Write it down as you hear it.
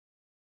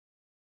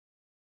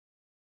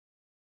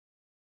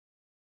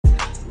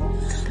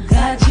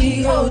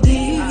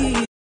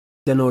G-O-D.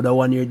 You know that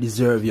one here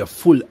deserve your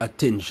full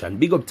attention.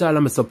 Big up to all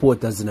of my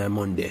supporters in a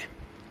Monday.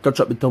 Touch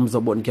up the thumbs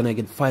up button. Can I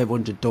get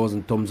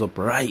 500,000 thumbs up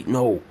right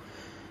now?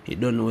 You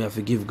don't know we have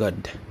to give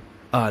God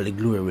all the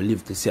glory. We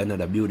live to see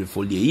another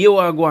beautiful day. Here we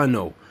go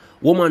now.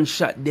 Woman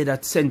shot dead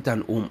at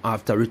Senton home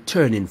after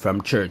returning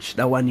from church.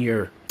 That one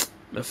here,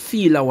 I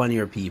feel that one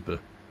here, people.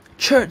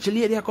 Church, the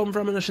lady I come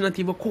from and she not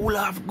even cool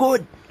off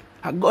good.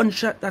 A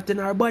gunshot that in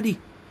her body.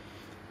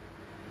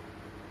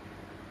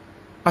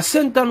 A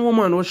Senton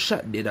woman was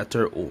shot dead at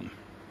her home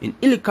in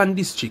Illican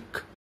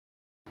district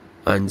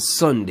on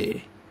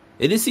Sunday.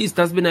 The deceased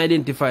has been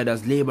identified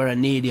as laborer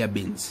Nadia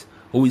Binns,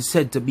 who is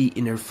said to be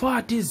in her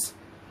 40s.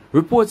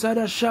 Reports are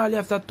that shortly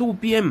after 2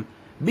 p.m.,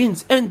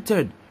 Binns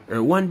entered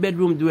her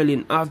one-bedroom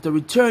dwelling after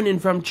returning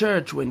from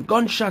church when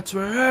gunshots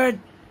were heard.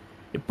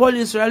 The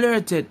police were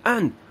alerted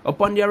and,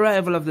 upon the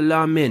arrival of the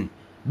lawmen,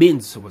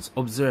 Binns was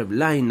observed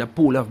lying in a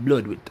pool of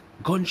blood with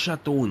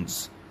gunshot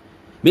wounds.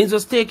 Binns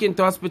was taken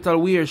to hospital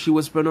where she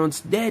was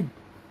pronounced dead.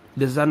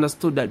 It is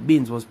understood that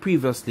Binns was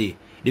previously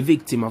the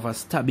victim of a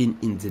stabbing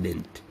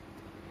incident.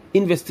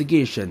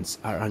 Investigations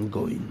are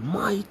ongoing.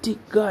 Mighty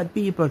God,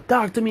 people,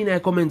 talk to me in the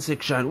comment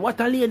section. What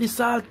a lady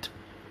salt.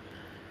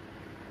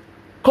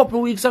 Couple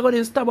of weeks ago,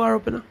 they stabbed her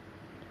up, you know?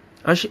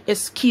 And she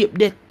escaped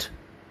death.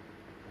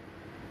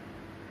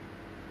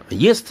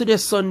 And yesterday,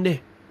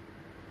 Sunday,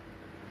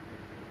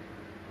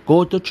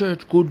 go to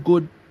church,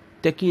 good,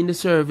 take in the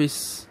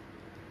service.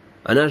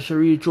 And as she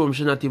reach home,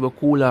 she not even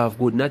cool off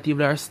good. Not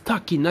even her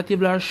stocking, not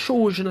even her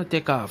shoes she not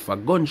take off. A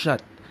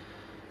gunshot.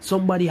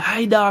 Somebody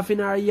hide off in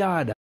her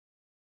yard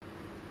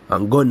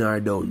and gun her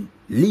down.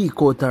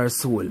 Leak out her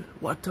soul.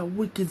 What a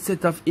wicked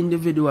set of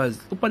individuals.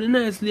 Look at the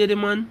nice lady,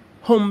 man.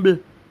 Humble.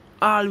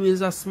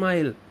 Always a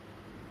smile.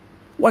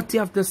 What you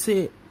have to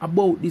say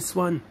about this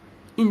one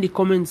in the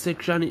comment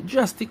section? It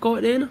just stick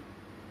out there, you know?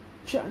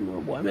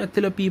 No, boy, I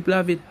tell the people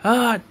have it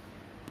hard.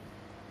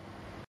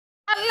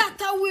 A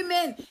lot of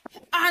women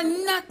are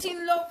not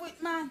in love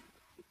with man.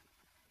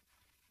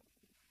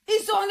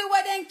 It's only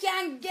what they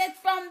can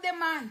get from the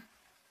man.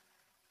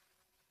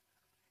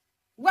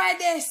 Why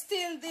they're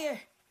still there.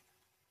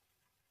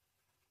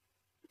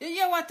 You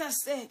hear what I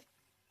said?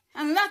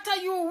 And a lot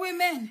of you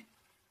women,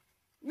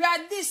 we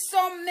are this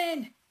some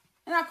men.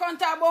 And I can't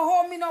talk about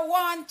how me no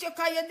want you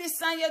because you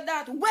this and you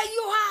that. Where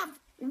you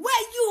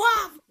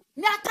have?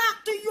 Me I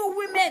talk to you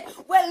women.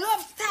 Well,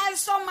 love style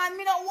some man,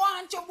 me no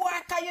want you boy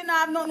because you don't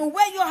have nothing.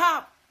 Where you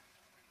have?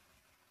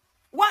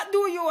 What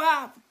do you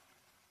have?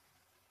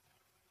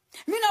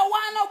 Me no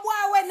want no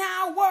boy when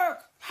I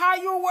work. How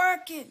you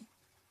working?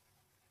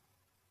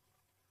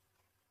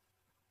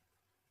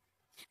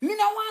 Me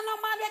no want no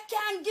man that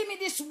can give me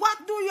this.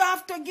 What do you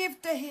have to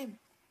give to him?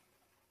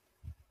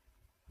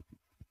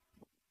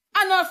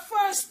 And the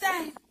first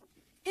time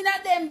in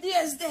a them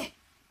days there,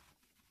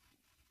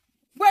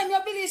 when you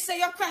believe say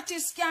your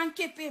crutches can't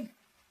keep him,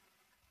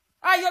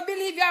 or you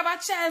believe you have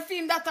a child for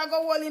him that I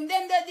go hold him,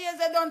 then the days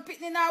they don't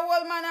pick in a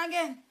old man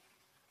again.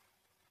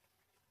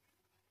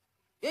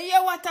 You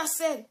hear what I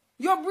said?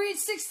 You breed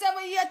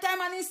 6-7 year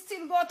time and he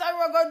still got a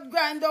rugged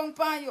grind down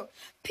upon you.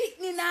 Pick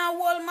in a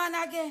old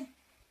man again.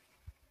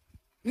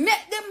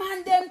 Make the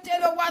man them tell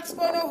you what's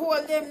going to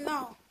hold them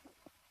now.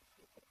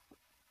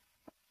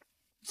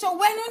 So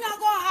when you not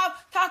going to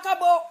talk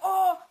about,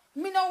 oh,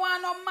 me no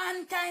want no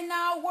mankind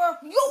now work.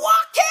 You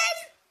walking?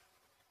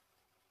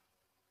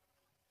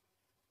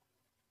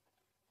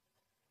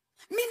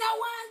 Me no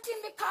want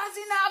him because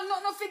he not have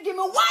nothing to forgive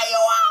me. Why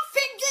you want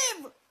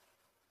forgive?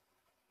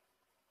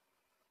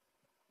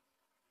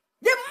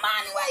 The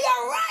man where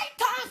you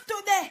right off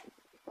today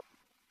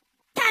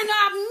can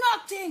have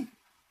nothing.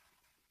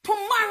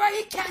 Tomorrow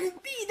he can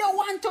be the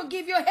one to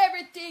give you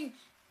everything.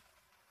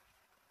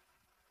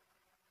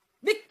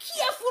 Be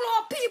careful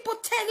how people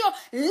tell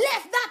you,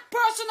 left that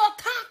person or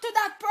talk to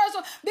that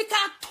person.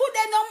 Because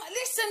today, no,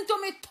 listen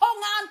to me,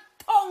 tongue and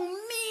tongue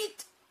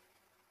meet.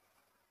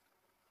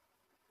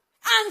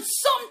 And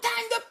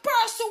sometimes the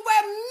person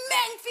were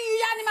meant for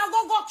you, and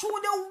go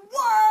through the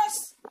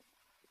worst.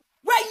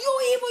 Where you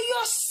even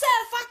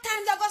yourself at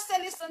times are going to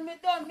say, listen, me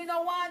done, me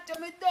no want you,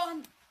 me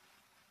done.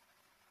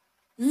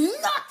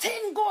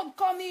 Nothing good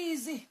come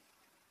easy.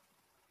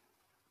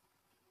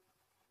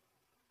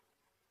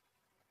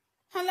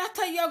 And a lot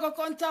of you go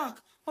come talk,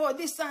 oh,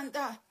 this and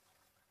that.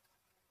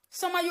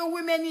 Some of you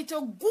women need to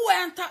go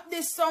and tap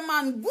this some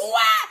man. Go!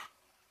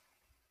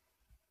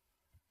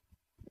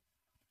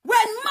 When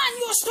man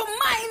used to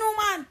mind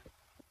woman,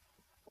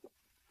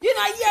 you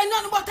know, hear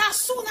nothing but as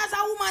soon as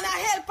a woman a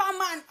help a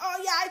man, oh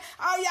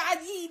yeah,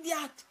 an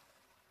idiot.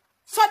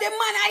 So the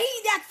man a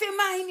idiot for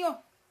mind you.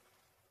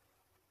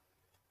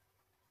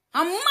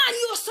 A man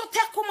used to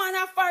take woman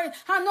a foreign,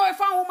 and now if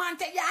a woman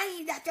take you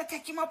an idiot, you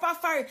take him up a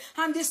foreign,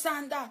 and this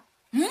and that.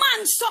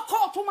 Man suck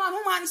out woman,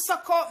 woman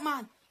suck out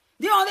man.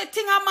 The only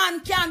thing a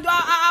man can do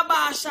is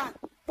abortion.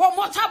 But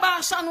much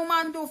abortion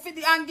woman do for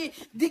the angi,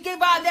 they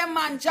give all them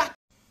man jack.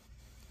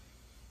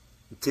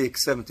 Take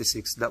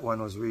 76, that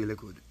one was really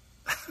good.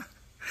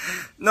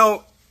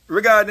 Now,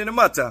 regarding the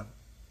matter,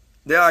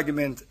 the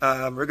argument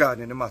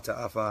regarding the matter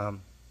of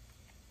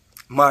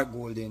Mark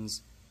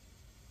Golding's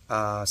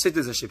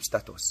citizenship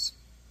status.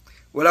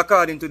 Well,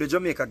 according to the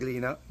Jamaica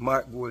Gleaner,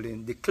 Mark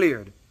Golding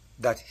declared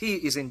that he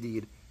is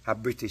indeed a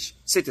British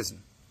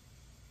citizen.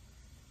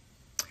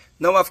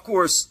 Now, of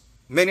course,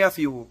 many of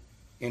you,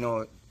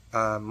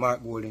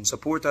 Mark Golding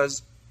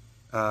supporters,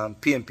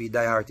 PNP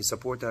diehard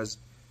supporters,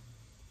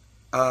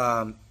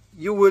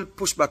 you will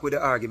push back with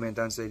the argument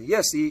and say,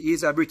 yes, he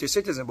is a British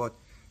citizen, but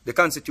the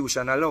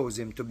Constitution allows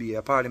him to be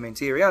a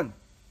parliamentarian.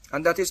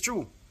 And that is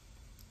true.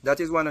 That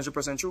is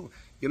 100% true.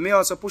 You may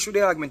also push with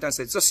the argument and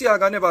say, so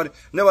Siaga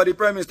never the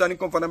Prime Minister and he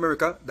come from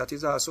America. That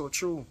is also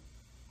true.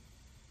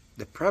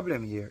 The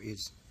problem here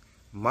is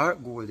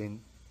Mark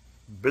Golding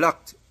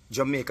blocked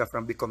Jamaica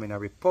from becoming a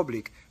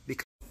republic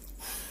because...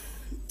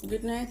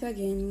 Good night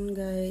again,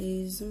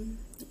 guys.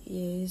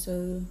 Yeah,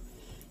 so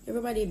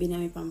everybody been at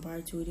me on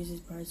part 2. This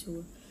is part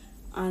 2.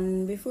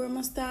 And before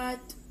I start,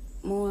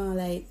 more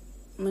like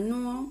I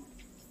know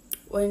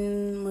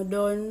when I'm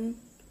done,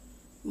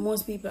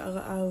 most people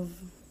have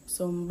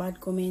some bad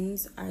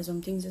comments or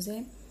some things to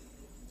say.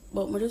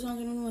 But I just want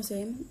to know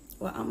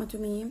what happened to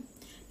me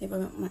if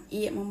I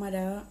hate my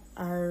mother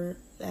or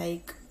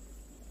like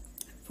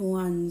for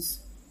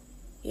once,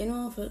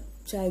 for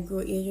child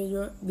grow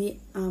age be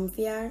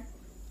fair.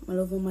 I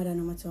love my mother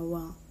no matter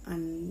what,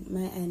 and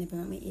my eye never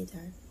make me hate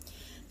her.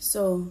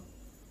 So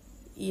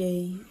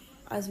yeah,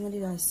 as my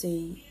did I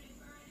say,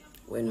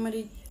 when my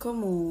did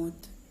come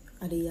out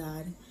of the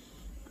yard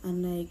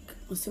and like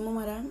I see my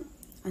mother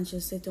and she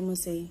said to me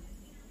say,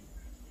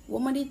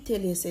 what my did tell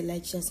you say,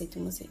 like she said to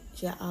me say,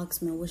 she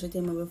asked me what she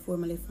tell me before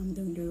I left from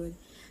down the road.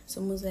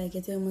 So I was like,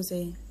 you tell me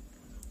say,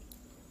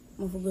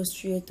 I have to go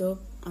straight up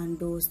and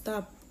don't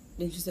stop.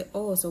 Then she said,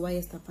 oh, so why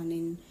you stop? And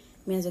then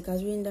me I said,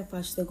 because we in the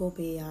fast to go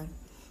pay yard.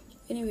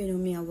 Anyway,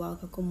 me I walk,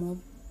 I come up,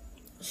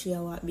 she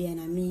a walk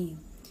behind me.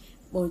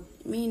 But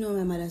me know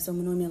my mother, so I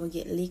know me I go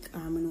get lick or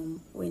I know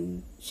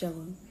when she have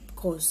a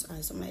curse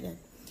or something like that.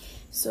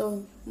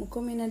 So I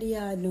come in the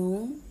yard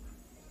now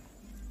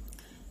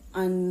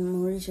and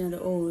I'm reaching the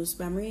house.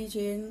 But I'm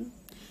reaching,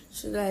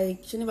 she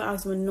never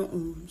asked me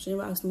nothing. She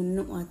never asked me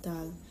nothing at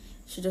all.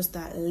 She just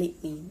started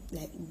lick me,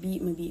 like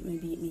beat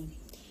me.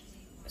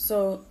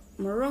 So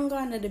I run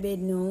under the bed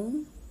now.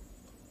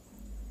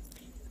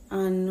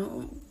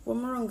 And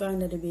when I run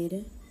under the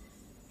bed,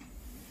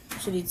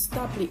 she did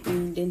stop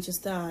licking, then she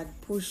started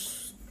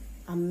push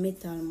a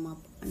metal map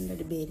under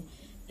the bed.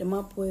 The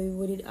map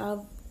we did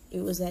have,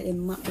 it was like the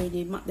map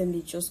them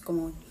did just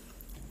come out.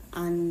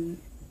 And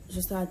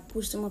she started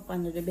push them up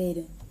under the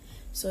bed.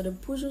 So the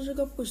she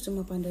go push them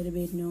up under the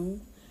bed now,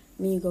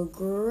 me go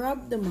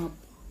grab the map.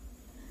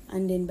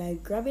 And then by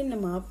grabbing the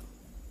map,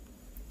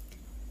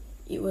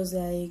 it was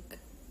like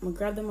I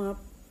grab the map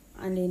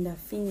and then the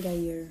finger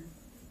here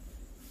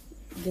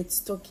get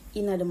stuck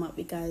in the map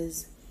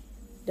because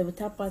the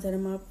top part of the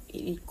map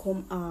it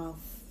come off.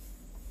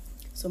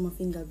 So my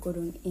finger go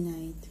down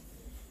in it.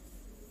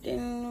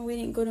 Then when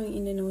it go down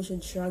in there, I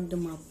should drag the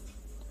map.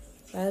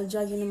 While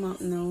dragging the map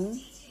now,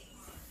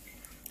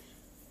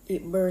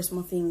 it burst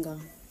my finger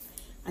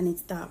and it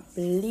start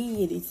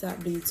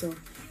bleed. So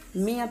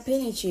me I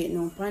penetrate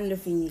now upon the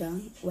finger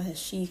while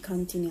she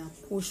continue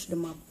push the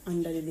map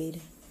under the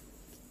bed.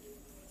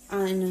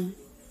 And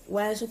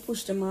while she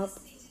push the map,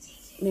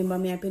 remember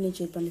me I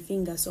penetrate on the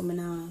finger, so I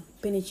now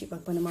penetrate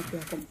back on the map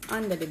where I come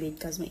under the bed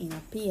because I'm in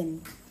a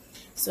pain.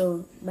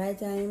 So by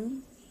the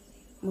time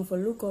I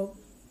look up,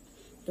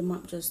 the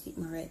map just hit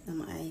my right in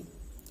my eye.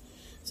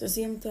 So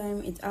same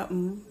time it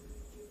happened,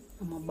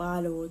 I'm a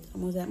ball out. I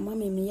was like,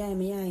 mommy, me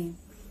eye.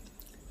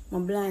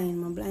 I'm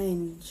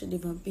blind. She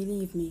didn't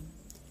believe me.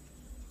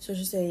 So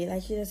she said,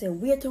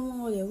 wait to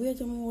hold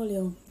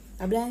you.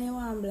 I'm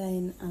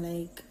blind. And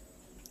like,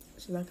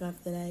 she back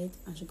off the light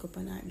and she go up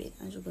on her bed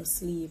and she go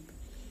sleep.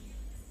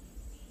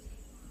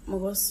 I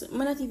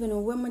not even know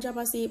when I drop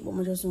asleep, but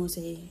I just know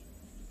say,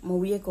 I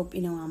wake up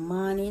in the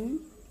morning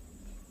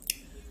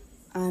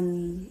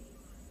and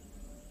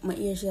my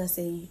ear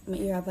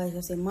her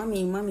voice say,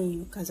 mommy,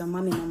 because her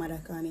mommy, my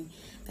mother call me.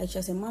 Like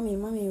she say, mommy,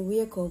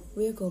 wake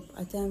up,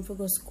 a time for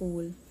go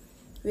school.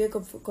 Wake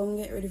up, come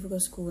get ready for go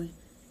school.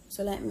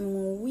 So like, me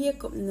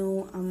wake up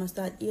now, and I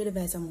start hear the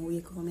voice, and I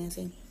wake up, and I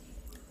say,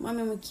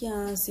 mommy, I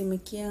can't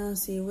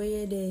see, where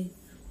you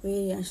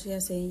there? And she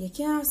say, you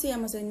can't see,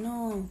 and I say,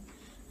 no.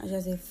 And she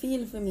say,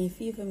 feel for me,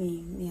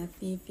 me I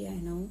feel for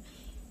you now,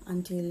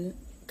 until,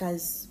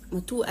 because my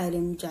two eye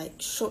them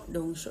shut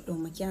down,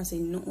 I can't say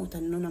no out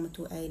and none of my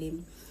two eye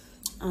them.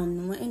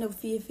 And I end up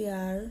feel for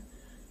her,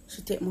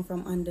 she take me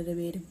from under the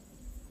bed.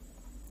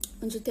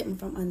 When she take me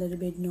from under the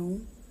bed now,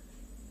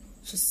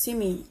 she see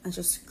me and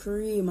she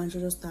scream and she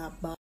just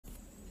start bawl.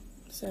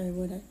 Sorry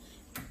about that.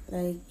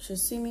 Like, she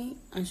see me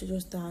and she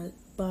just start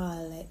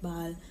bawl.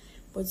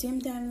 But same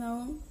time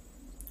now,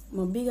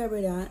 my bigger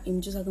brother,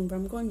 him just come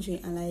from country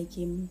and like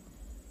him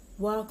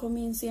walk come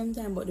in same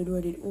time but the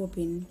door did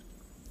open.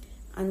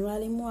 And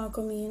while him walk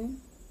come in,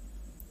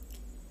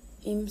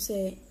 him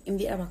say him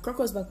did have a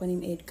crackers back on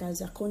him head because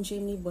a country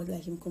him live but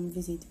like him come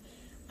visit.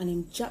 And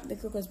him drop the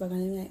crocus bag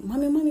and him like,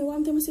 mommy,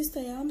 what to my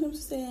sister? Yeah, what to my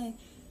sister? Yeah.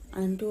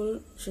 And I'm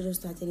told she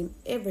just started telling him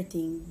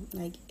everything,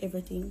 like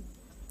everything.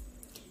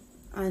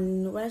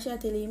 And what I should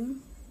tell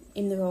him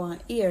never want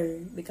to hear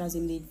because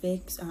him did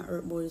vex and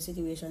hurt about the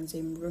situation, so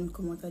him run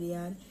come out of the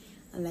yard.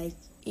 And like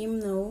him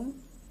now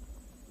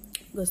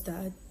go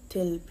start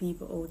tell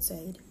people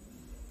outside.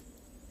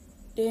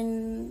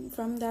 Then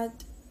from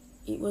that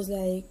it was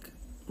like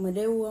my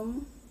day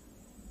home,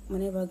 I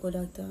never go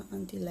doctor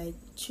until like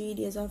 3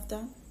 days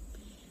after.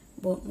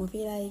 But I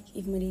feel like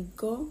if I did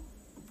go,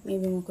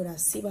 maybe I could have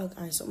see back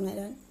or something like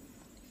that.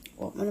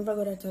 But I never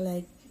go doctor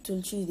like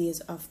till 3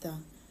 days after.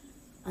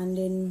 And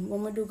then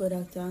when I do go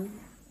doctor,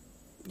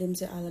 them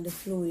say all of the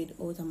fluid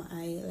out of my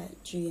eye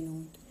like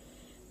drain out.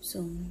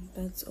 So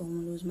that's how I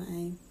lose my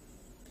eye.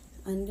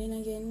 And then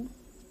again,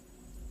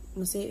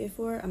 I say it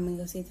before, I'm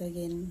gonna say it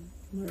again.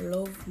 I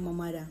love my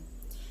mother.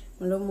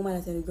 I love my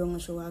mother till the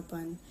ground she walk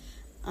on.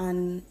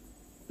 And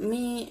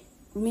me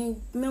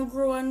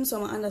grow on,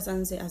 so I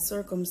understand say as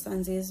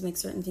circumstances make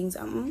certain things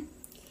happen.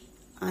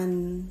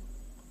 And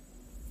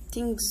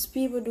things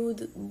people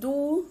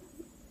do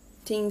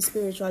things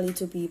spiritually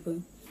to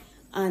people.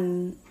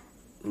 And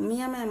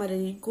me and my mother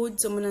did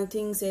good. Some of the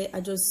things say I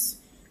just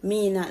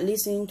me not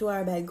listening to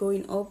her by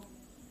going up,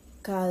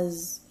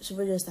 cause she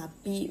would just have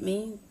beat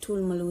me till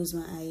I lose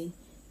my eye.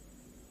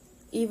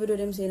 Even though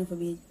them saying for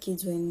be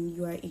kids when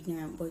you are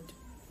ignorant, but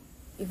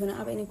if you don't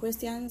have any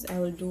questions, I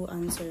will do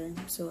answer.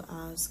 So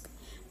ask.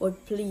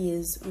 But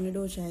please,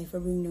 don't try for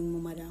bring down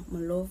my mother. I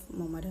love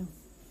my mother.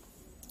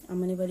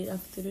 I'm never did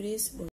have to do this, but